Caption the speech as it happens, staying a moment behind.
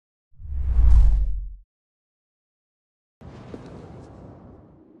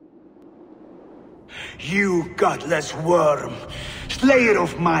You godless worm, slayer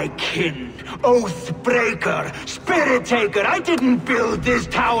of my kin, oath breaker, spirit taker, I didn't build this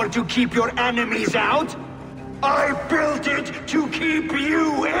tower to keep your enemies out. I built it to keep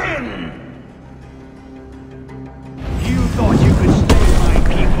you in! You thought you could slay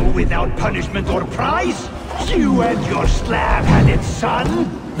my people without punishment or prize? You and your slab-headed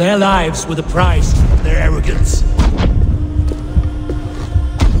son? Their lives were the price of their arrogance.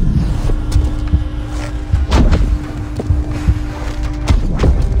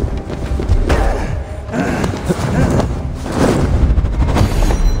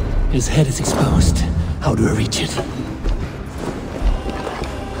 His head is exposed. How do I reach it?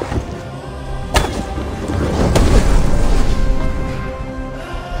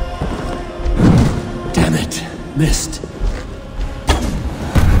 Damn it. Missed.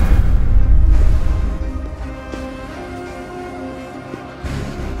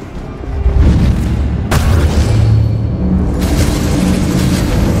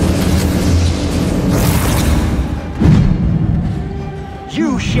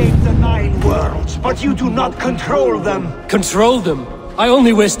 You shape the 9 worlds, but you do not control them. Control them? I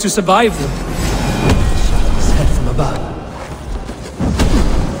only wish to survive them. Shot his head from above.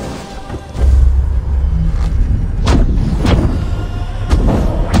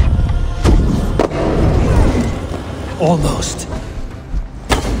 Almost.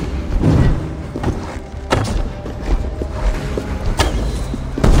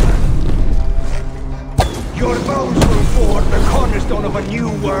 Your bones will form the cornerstone of a new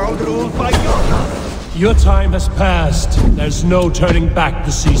world ruled by your... Your time has passed. There's no turning back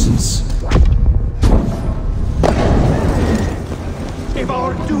the seasons. If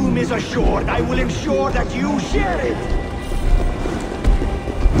our doom is assured, I will ensure that you share it.